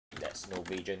 That's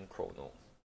Norwegian chrono.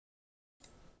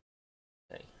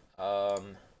 Okay.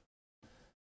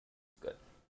 Good.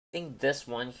 I think this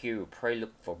one here will probably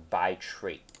look for buy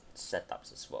trade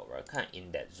setups as well, right? Kind of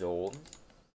in that zone.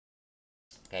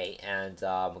 Okay, and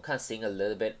we're kind of seeing a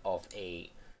little bit of a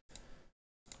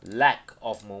lack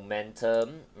of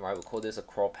momentum, right? We call this a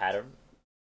crawl pattern.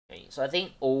 Okay, so I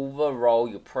think overall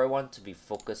you probably want to be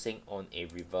focusing on a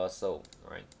reversal,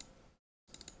 right?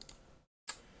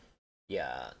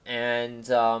 Yeah, and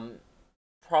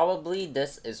probably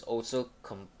this is also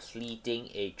completing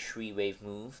a three-wave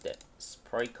move that's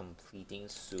probably completing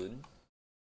soon.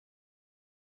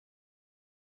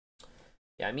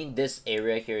 Yeah, I mean this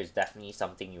area here is definitely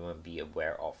something you want to be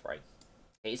aware of, right?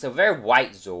 Okay, it's a very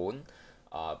wide zone,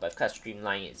 but kind of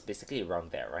streamline it's basically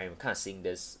around there, right? We're kind of seeing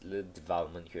this little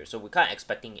development here, so we're kind of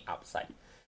expecting it upside.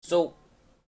 So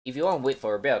if you want to wait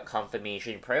for a bit of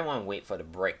confirmation, you probably want to wait for the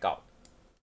breakout.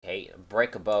 Okay,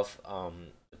 break above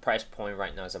the price point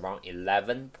right now is around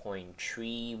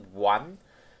 11.31,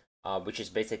 which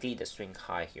is basically the swing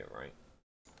high here, right?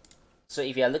 So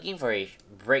if you are looking for a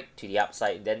break to the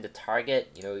upside, then the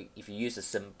target, you know, if you use a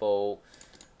simple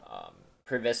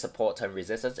previous support and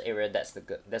resistance area, that's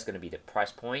going to be the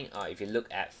price point. If you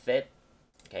look at FIB,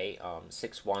 okay,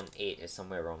 618 is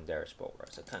somewhere around there as well,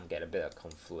 right? So kind of get a bit of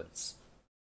confluence,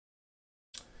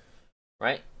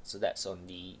 right? So that's on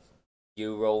the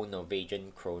Euro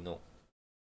Norwegian Chrono.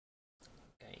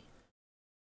 Okay.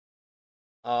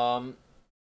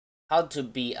 How to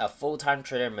be a full-time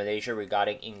trader in Malaysia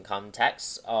regarding income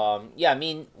tax. Yeah, I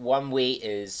mean, one way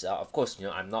is, of course, you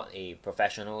know, I'm not a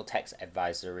professional tax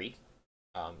advisory.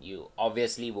 You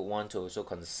obviously would want to also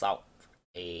consult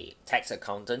a tax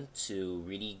accountant to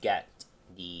really get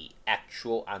the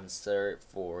actual answer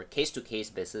for case-to-case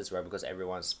basis, right? Because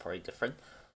everyone's probably different.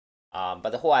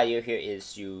 But the whole idea here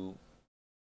is you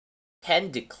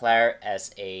can declare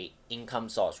as a income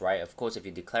source, right? Of course, if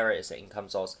you declare it as an income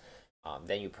source,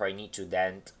 then you probably need to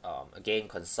then again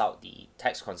consult the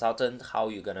tax consultant how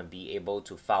you're gonna be able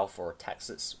to file for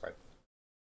taxes, right?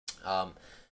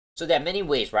 So there are many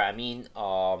ways, right? I mean,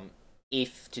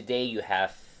 if today you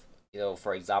have, you know,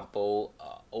 for example,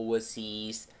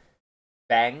 overseas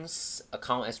banks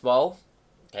account as well,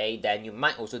 okay, then you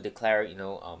might also declare, you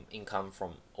know, income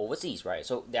from overseas, right?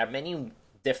 So there are many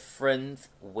different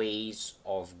ways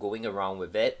of going around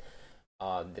with it,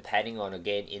 depending on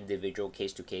again individual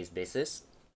case to case basis.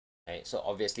 Okay, so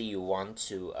obviously you want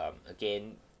to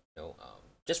again, you know,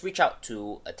 just reach out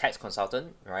to a tax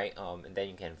consultant, right? And then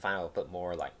you can find out a bit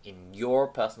more like in your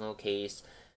personal case,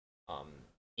 um,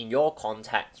 in your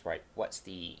context, right? What's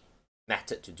the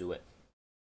method to do it?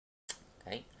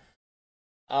 Okay.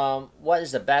 What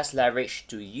is the best leverage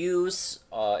to use?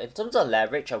 In terms of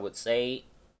leverage, I would say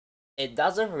it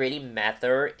doesn't really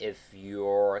matter if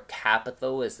your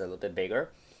capital is a little bit bigger.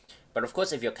 But of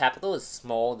course, if your capital is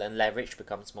small, then leverage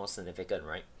becomes more significant,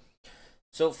 right?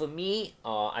 So for me,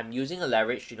 I'm using a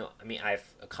leverage, you know, I mean, I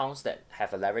have accounts that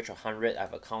have a leverage of 100, I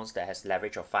have accounts that has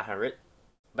leverage of 500.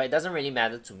 But it doesn't really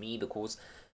matter to me because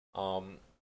um,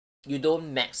 you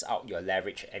don't max out your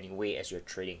leverage anyway as you're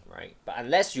trading, right? But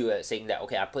unless you are saying that,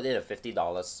 okay, I put in a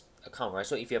 $50 account, right?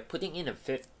 So if you're putting in a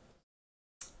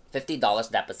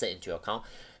 $50 deposit into your account,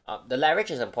 the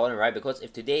leverage is important, right? Because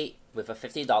if today with a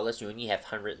 $50 you only have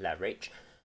 100 leverage,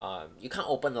 you can't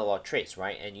open a lot of trades,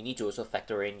 right? And you need to also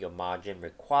factor in your margin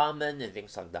requirement and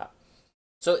things like that.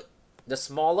 So the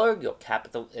smaller your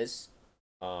capital is,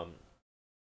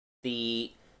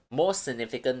 the more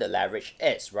significant the leverage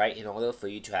is, right? In order for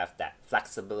you to have that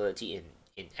flexibility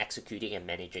in executing and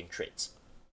managing trades.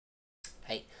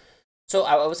 Okay, so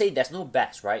I would say there's no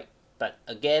best, right? But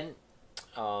again,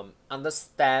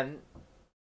 understand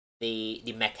the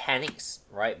mechanics,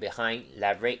 right, behind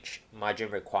leverage,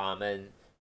 margin requirement,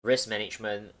 risk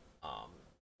management.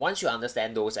 Once you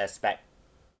understand those aspects,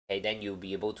 okay, then you'll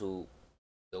be able to, you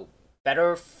know,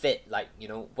 better fit, like, you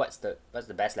know, what's the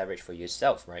best leverage for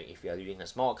yourself, right? If you're using a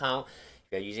small account,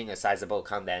 if you're using a sizable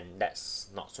account, then that's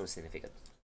not so significant.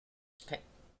 Okay.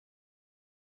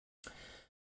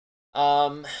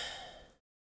 Um.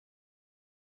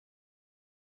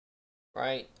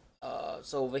 Right.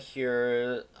 So over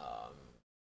here,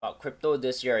 about crypto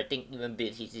this year, I think even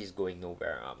BTC is going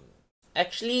nowhere.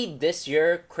 Actually, this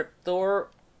year crypto,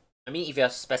 I mean, if you're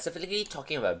specifically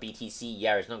talking about BTC,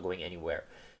 yeah, it's not going anywhere.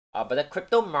 But the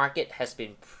crypto market has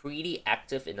been pretty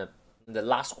active in the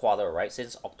last quarter, right?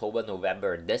 Since October,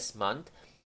 November this month.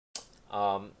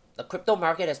 The crypto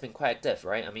market has been quite active,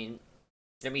 right? I mean,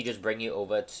 let me just bring you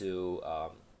over to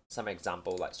some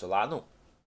example like Solano.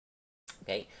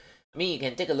 Okay, I mean, you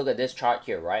can take a look at this chart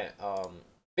here, right?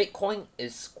 Bitcoin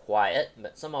is quiet,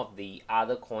 but some of the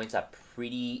other coins are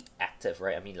pretty active,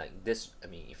 right? I mean, like this, I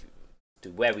mean, if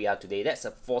to where we are today, that's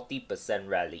a 40%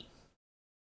 rally.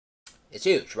 It's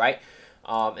huge, right?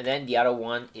 And then the other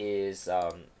one is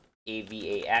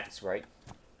AVAX, right?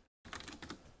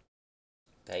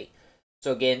 Okay,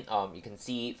 so again, you can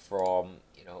see from,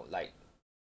 you know, like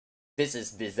this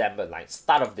is December, like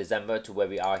start of December to where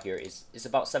we are here is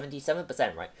about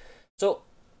 77%, right? So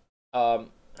I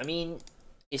mean,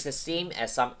 it's the same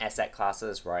as some asset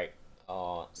classes, right?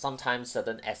 Sometimes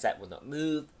certain asset will not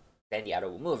move, then the other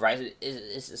will move, right?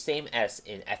 It's the same as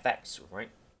in FX, right?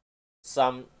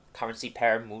 Some currency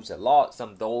pair moves a lot,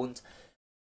 some don't.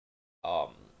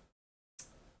 Um,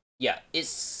 yeah, it's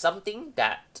something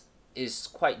that is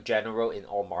quite general in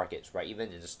all markets, right?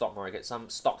 Even in the stock market, some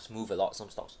stocks move a lot, some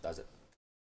stocks doesn't.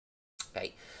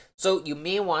 Okay, so you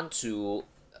may want to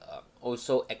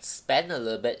also expand a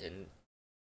little bit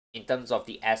in terms of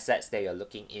the assets that you're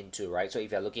looking into, right? So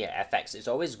if you're looking at FX, it's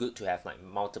always good to have like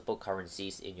multiple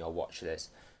currencies in your watch list.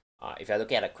 If you're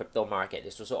looking at a crypto market,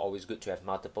 it's also always good to have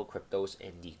multiple cryptos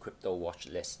in the crypto watch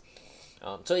list.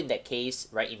 So in that case,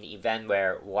 right, in the event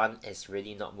where one is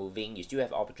really not moving, you still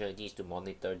have opportunities to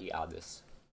monitor the others.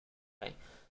 Okay.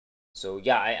 So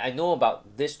yeah, I know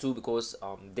about this two because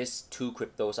these two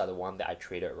cryptos are the one that I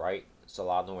traded, right?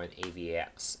 Solano and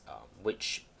AVAX,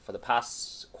 which for the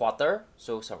past quarter,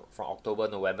 so from October,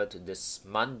 November to this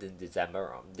month in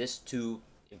December, this two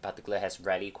in particular has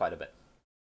rallied quite a bit.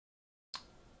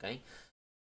 Okay.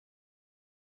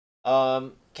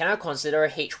 Can I consider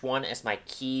H1 as my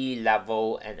key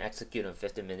level and execute on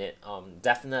 15-minute?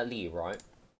 Definitely, right?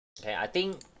 Okay, I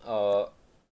think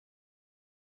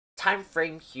time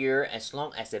frame here, as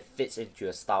long as it fits into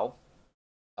your style,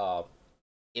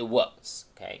 it works.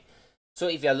 Okay, so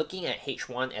if you're looking at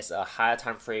H1 as a higher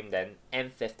time frame than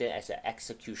M15 as an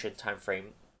execution time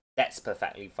frame, that's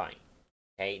perfectly fine.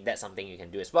 Okay, that's something you can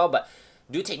do as well. But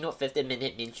do take note,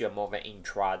 15-minute means you're more of an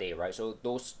intraday, right? So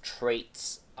those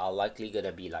trades are likely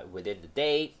gonna be like within the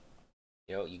day.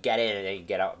 You know, you get in and then you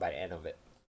get out by the end of it.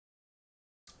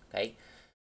 Okay.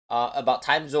 About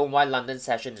time zone, why London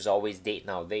session is always date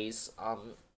nowadays.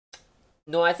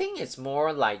 No, I think it's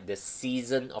more like the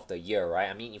season of the year, right?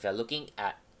 I mean, if you're looking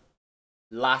at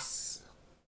last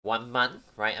 1 month,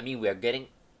 right? I mean, we are getting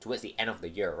towards the end of the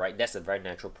year, right? That's a very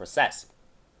natural process.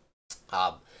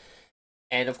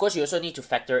 And of course, you also need to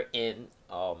factor in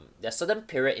there's certain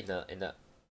period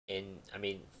in I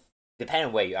mean, depending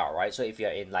on where you are, right? So if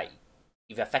you're in like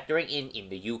if you're factoring in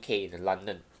the UK in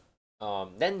London,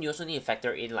 then you also need to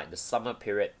factor in like the summer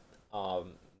period,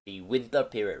 the winter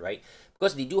period, right?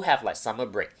 Because they do have like summer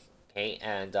break, okay,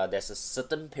 and there's a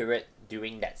certain period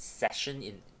during that session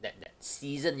in that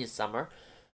season in summer,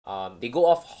 they go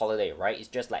off holiday, right? It's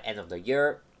just like end of the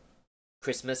year,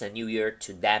 Christmas and New Year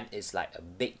to them is like a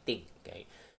big thing, okay.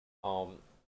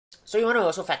 So you want to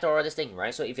also factor all this thing,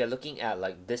 right? So if you're looking at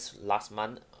like this last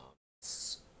month,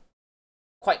 it's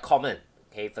quite common,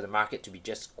 okay, for the market to be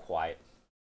just quiet.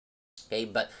 Okay,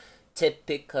 but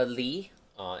typically,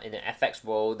 in the FX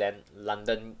world, then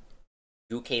London,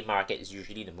 UK market is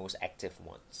usually the most active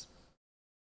ones.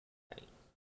 Okay.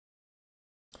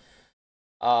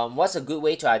 What's a good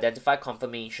way to identify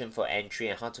confirmation for entry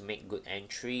and how to make good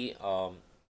entry?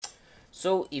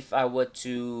 So if I were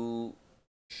to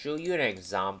show you an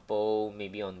example,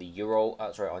 maybe on the euro,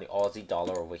 sorry, on the Aussie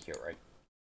dollar over here, right?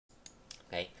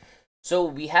 Okay, so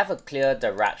we have a clear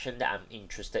direction that I'm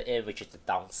interested in, which is the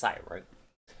downside, right?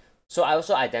 So I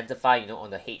also identify, you know,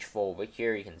 on the H4 over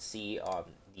here, you can see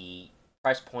the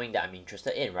price point that I'm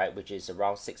interested in, right, which is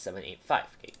around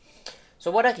 6785. Okay,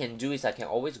 so what I can do is I can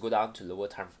always go down to lower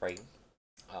time frame,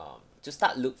 to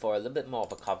start look for a little bit more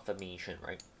of a confirmation,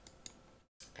 right?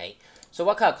 Okay, so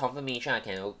what kind of confirmation I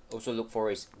can also look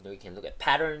for is, you know, you can look at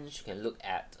patterns, you can look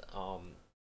at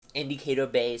indicator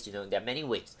based, you know, there are many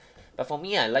ways. But for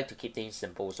me, I like to keep things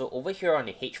simple. So over here on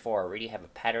the H4, I already have a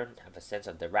pattern, have a sense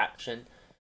of direction.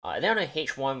 And then on the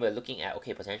H1, we're looking at,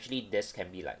 okay, potentially this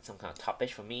can be like some kind of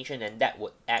top-ish formation, and that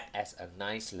would act as a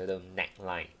nice little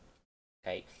neckline.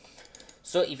 Okay,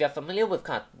 so if you're familiar with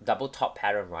kind of double top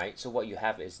pattern, right? So what you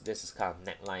have is this is kind of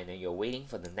neckline, and you're waiting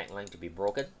for the neckline to be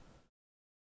broken.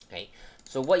 Okay,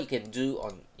 so what you can do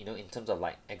on, you know, in terms of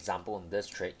like example on this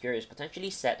trade here is potentially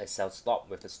set a sell stop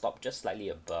with a stop just slightly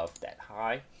above that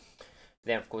high.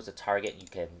 Then of course the target you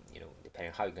can, you know,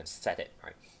 depending on how you can set it,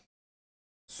 right?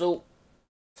 So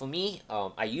for me,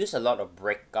 I use a lot of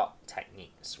breakout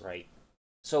techniques, right?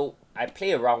 So I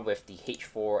play around with the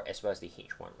H4 as well as the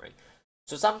H1, right?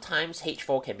 So sometimes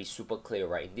H4 can be super clear,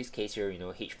 right? In this case here, you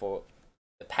know, H4,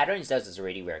 the pattern itself is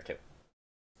already very clear.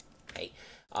 Okay,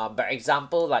 but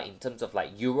example, like in terms of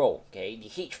like euro, okay, the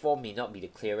H4 may not be the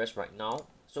clearest right now,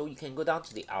 so you can go down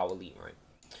to the hourly, right?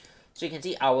 So you can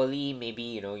see hourly, maybe,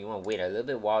 you know, you want to wait a little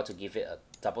bit while to give it a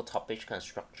double top-ish kind of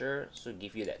structure, so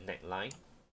give you that neckline,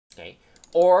 okay?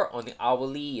 Or on the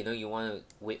hourly, you know, you want to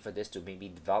wait for this to maybe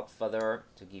develop further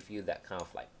to give you that kind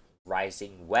of like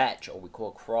rising wedge, or we call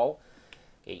a crawl.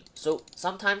 Okay, so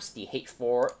sometimes the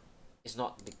H4 is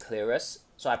not the clearest,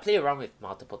 so I play around with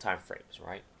multiple time frames,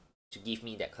 right, to give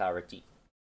me that clarity.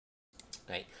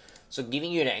 Okay, so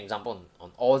giving you an example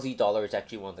on Aussie dollar is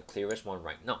actually one of the clearest one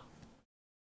right now.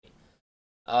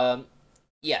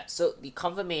 Yeah, so the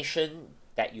confirmation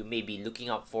that you may be looking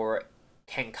out for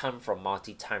can come from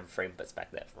multi-time frame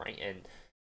perspective, right? And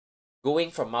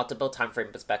going from multiple time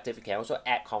frame perspective, you can also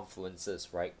add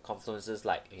confluences, right? Confluences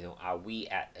like, are we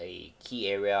at a key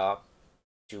area?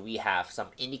 Do we have some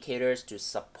indicators to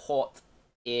support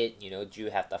it? Do you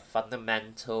have the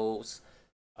fundamentals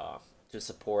to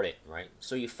support it, right?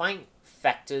 So you find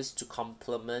factors to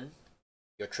complement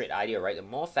your trade idea, right? The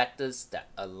more factors that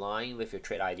align with your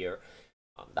trade idea,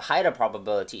 the higher the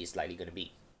probability is likely going to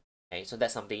be. Okay, so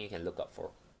that's something you can look up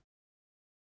for.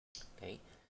 Okay,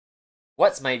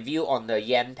 what's my view on the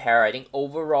yen pair? I think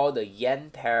overall the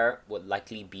yen pair would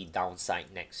likely be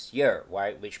downside next year,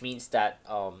 right? Which means that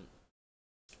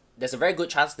there's a very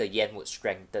good chance the yen would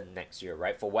strengthen next year,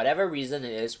 right? For whatever reason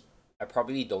it is, I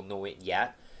probably don't know it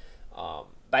yet. But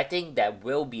I think there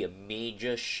will be a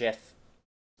major shift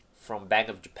from Bank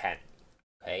of Japan.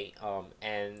 Okay,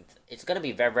 and it's gonna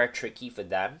be very, very tricky for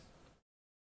them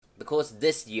because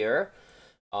this year,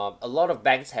 a lot of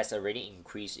banks has already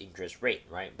increased interest rate,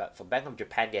 right? But for Bank of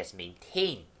Japan, they has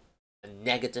maintained a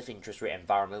negative interest rate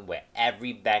environment where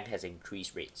every bank has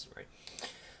increased rates,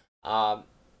 right?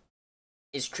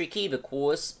 It's tricky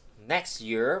because next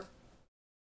year,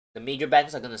 the major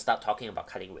banks are gonna start talking about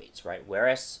cutting rates, right?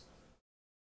 Whereas,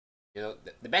 the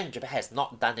Bank of Japan has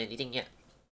not done anything yet.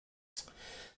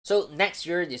 So next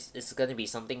year is going to be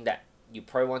something that you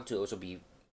probably want to also be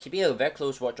keeping a very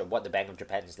close watch of what the Bank of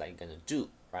Japan is like going to do,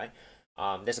 right?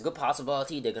 There's a good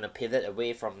possibility they're going to pivot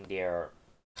away from their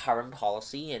current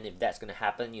policy, and if that's going to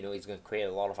happen, it's going to create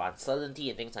a lot of uncertainty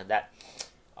and things like that.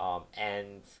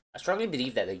 And I strongly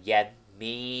believe that the yen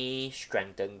may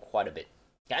strengthen quite a bit.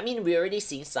 I mean, we're already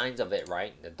seeing signs of it,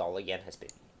 right? The dollar yen has been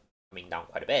coming down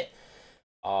quite a bit.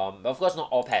 But of course,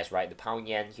 not all pairs, right? The pound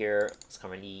yen here is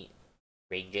currently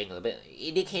ranging a little bit.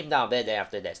 It came down a bit, then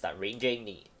after that start ranging.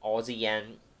 The Aussie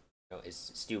yen,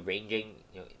 is still ranging,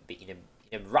 in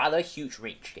a rather huge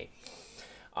range. Okay,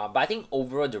 but I think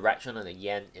overall direction on the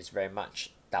yen is very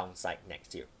much downside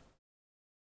next year.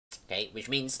 Okay, which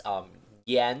means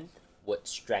yen would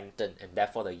strengthen, and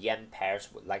therefore the yen pairs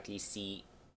would likely see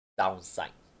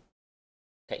downside.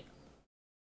 Okay.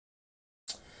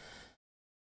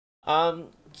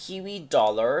 Kiwi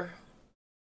dollar.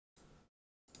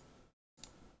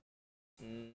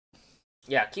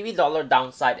 Yeah, Kiwi dollar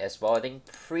downside as well. I think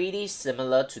pretty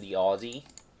similar to the Aussie.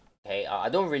 Okay, I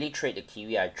don't really trade the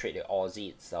Kiwi. I trade the Aussie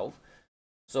itself.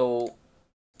 So,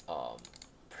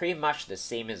 pretty much the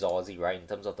same as Aussie, right? In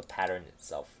terms of the pattern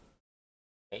itself.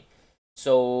 Okay,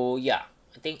 so yeah,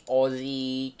 I think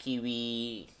Aussie,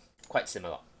 Kiwi, quite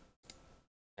similar.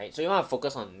 Right, so you want to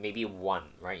focus on maybe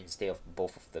one, right, instead of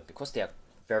both of them because they are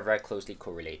very, very closely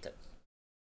correlated.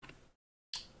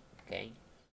 Okay.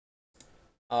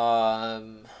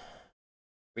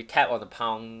 Recap on the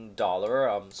pound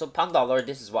dollar. So pound dollar,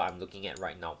 this is what I'm looking at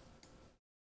right now.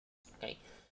 Okay.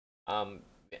 I'm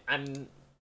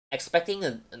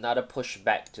expecting another push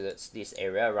back to this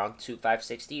area around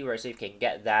 2560, right? So if you can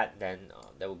get that, then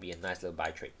that would be a nice little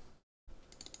buy trade.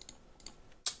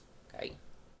 Okay.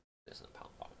 This is a pound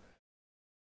dollar.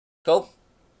 Cool.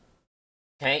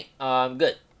 Okay.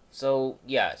 Good. So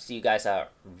yeah, so you guys are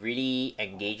really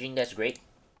engaging. That's great.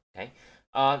 Okay.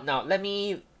 Now let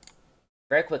me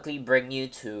very quickly bring you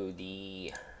to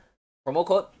the promo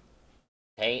code.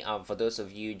 Okay. For those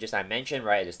of you, just I mentioned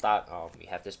right at the start, we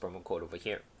have this promo code over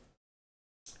here.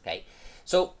 Okay.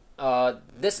 So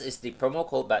this is the promo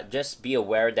code, but just be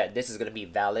aware that this is gonna be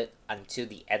valid until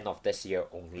the end of this year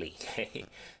only. Okay.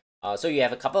 So you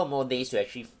have a couple of more days to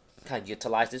actually kind of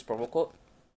utilize this promo code.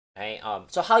 Okay.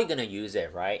 So how you're gonna use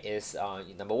it, right? Is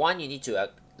number one, you need to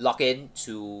log in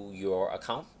to your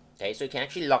account. Okay, so you can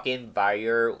actually log in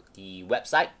via the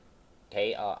website,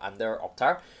 okay, under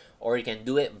Octa, or you can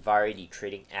do it via the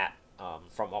trading app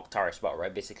from Octa as well,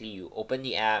 right? Basically, you open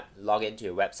the app, log into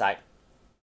your website,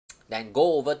 then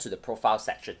go over to the profile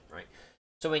section, right?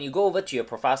 So when you go over to your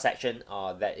profile section,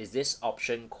 there is this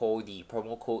option called the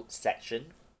promo code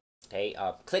section. Okay,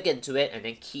 click into it and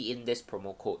then key in this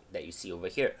promo code that you see over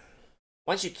here.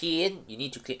 Once you key in, you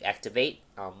need to click activate.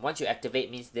 Once you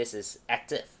activate means this is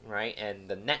active, right? And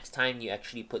the next time you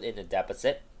actually put in a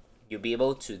deposit, you'll be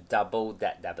able to double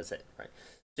that deposit, right?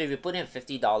 So if you put in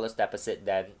 $50 deposit,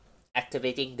 then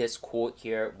activating this code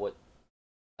here would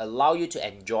allow you to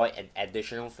enjoy an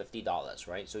additional $50,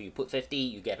 right? So you put 50,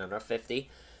 you get another 50.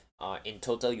 In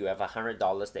total, you have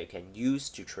 $100 that you can use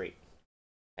to trade.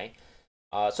 Okay.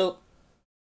 So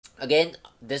again,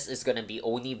 this is gonna be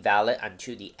only valid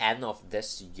until the end of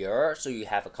this year. So you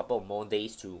have a couple more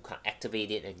days to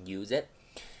activate it and use it.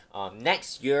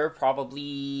 Next year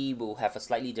probably will have a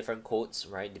slightly different codes,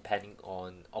 right? Depending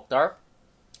on Octa.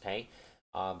 Okay.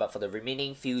 But for the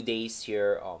remaining few days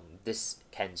here, this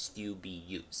can still be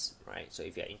used, right? So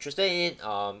if you're interested in it,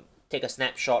 take a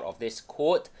snapshot of this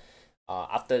code.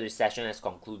 After the session has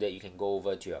concluded, you can go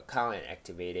over to your account and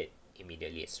activate it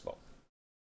immediately as well.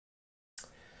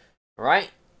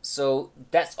 Alright, so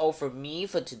that's all for me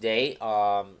for today.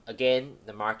 Again,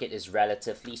 the market is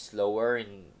relatively slower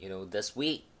in this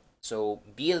week, so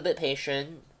be a little bit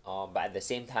patient. But at the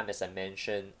same time, as I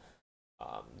mentioned,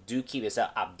 do keep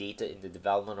yourself updated in the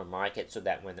development of market so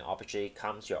that when the opportunity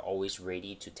comes, you're always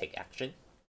ready to take action.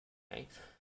 Okay.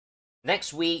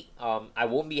 Next week, I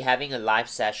won't be having a live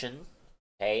session.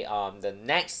 Okay. The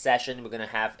next session we're gonna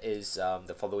have is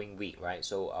the following week, right?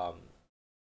 So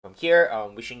from here,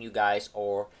 wishing you guys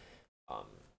all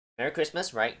Merry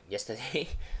Christmas, right? Yesterday,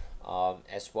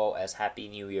 as well as Happy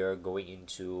New Year going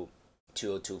into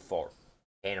 2024,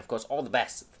 and of course all the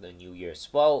best for the new year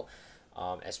as well.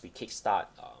 As we kickstart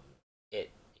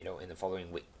it, in the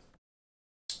following week.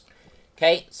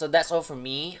 Okay, so that's all from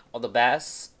me. All the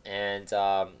best, and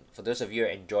for those of you who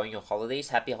are enjoying your holidays,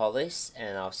 happy holidays,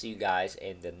 and I'll see you guys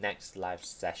in the next live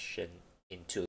session in 2